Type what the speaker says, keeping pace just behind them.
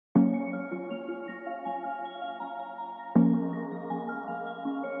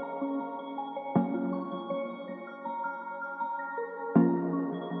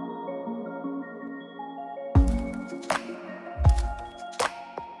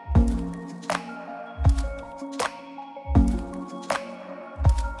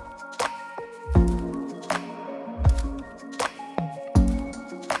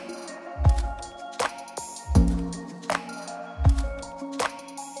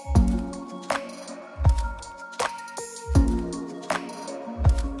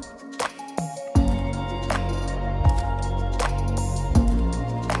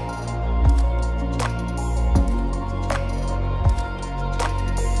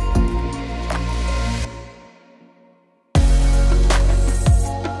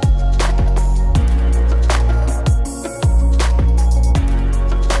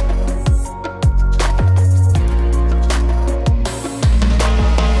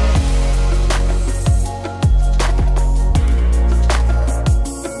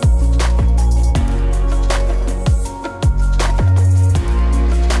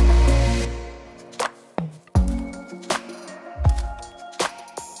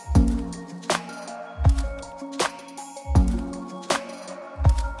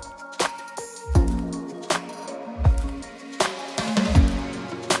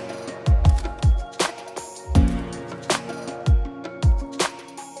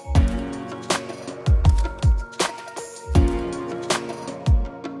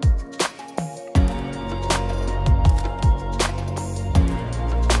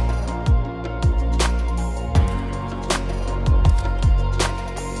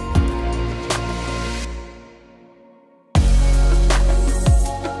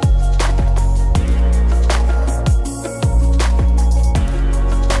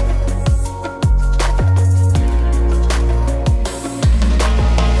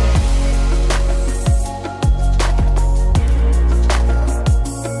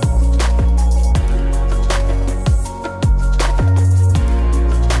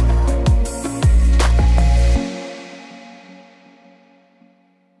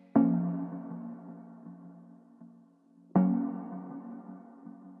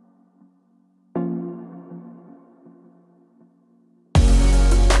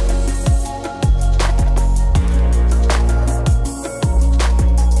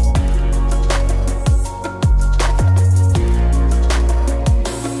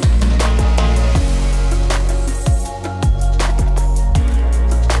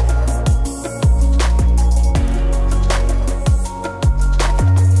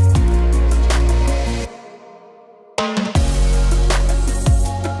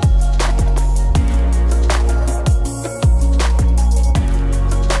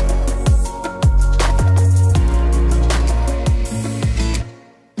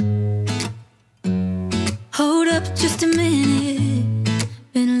just a minute.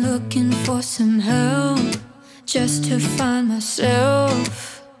 Been looking for some help just to find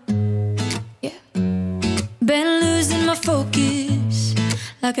myself. Yeah. Been losing my focus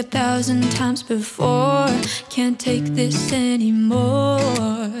like 1,000 times before. Can't take this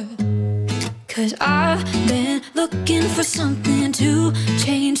anymore. 'Cause I've been looking for something to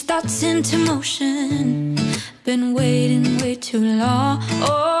change thoughts into motion. Been waiting way too long.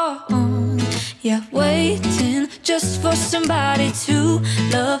 Yeah, waiting just for somebody to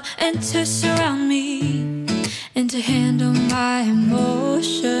love and to surround me and to handle my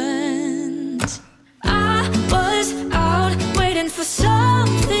emotions. I was out waiting for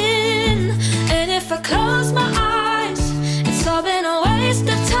something, and if I close my eyes, it's all been a waste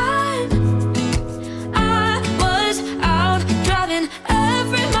of time. I was out driving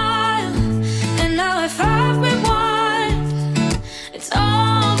every mile, and now if I rewind, it's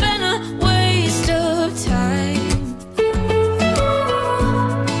all been a waste of time.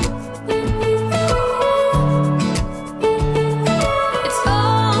 It's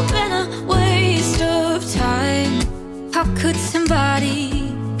all been a waste of time. How could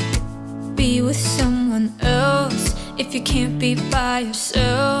somebody be with someone else if you can't be by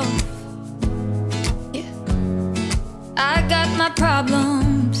yourself? Yeah. I got my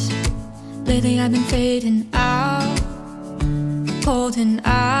problems. Lately I've been fading out, holding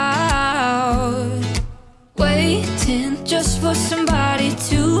out, waiting just for somebody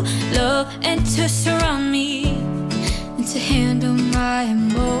to love and to surround me and to handle my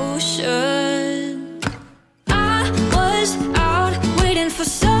emotions. I was out waiting for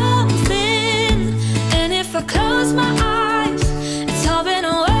something, and if I close my eyes, it's all been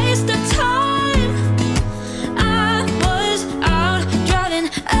a waste of time. I was out driving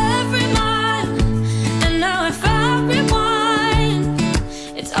every mile, and now if I rewind,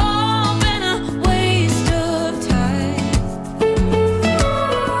 it's all been a waste of time.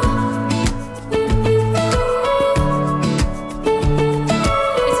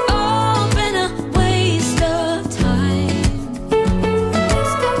 It's all been a waste of time.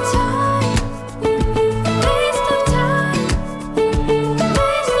 Waste of time. Waste of time.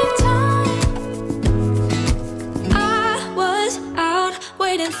 Waste of time. I was out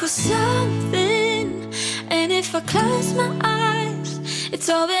waiting for something, and if I close my eyes, it's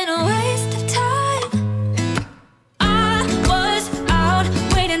all been a waste of time. I was out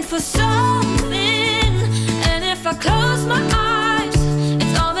waiting for something, and if I close my eyes,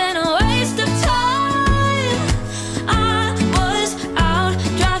 it's all been a waste of time. I was out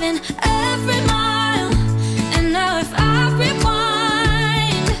driving every mile, and now if I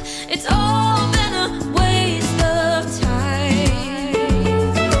rewind, it's all been a waste of time.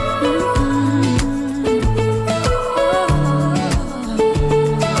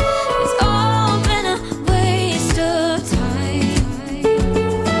 It's all been a waste of time.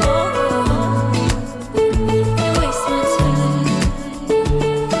 You waste my time.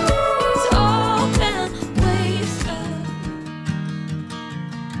 It's all been a waste of.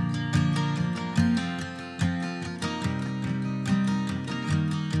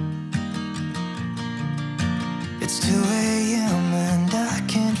 It's 2 a.m. and I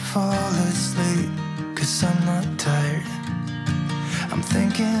can't fall asleep 'cause I'm not tired. I'm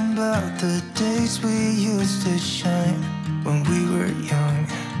thinking about the days we used to shine when we were young.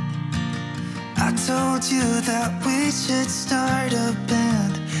 I told you that we should start a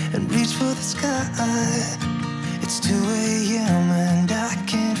band and reach for the sky. It's 2 a.m. and I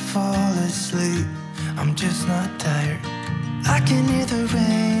can't fall asleep. I'm just not tired. I can hear the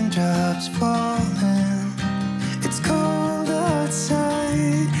raindrops falling. It's cold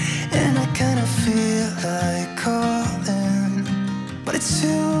outside, and I kinda feel like calling, but it's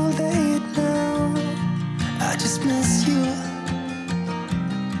too late now. I just miss you.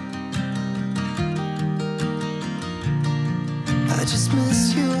 I just miss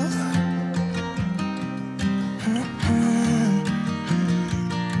you.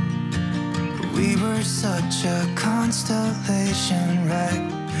 We were such a constellation, right?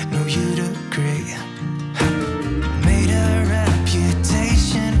 No, you'd agree.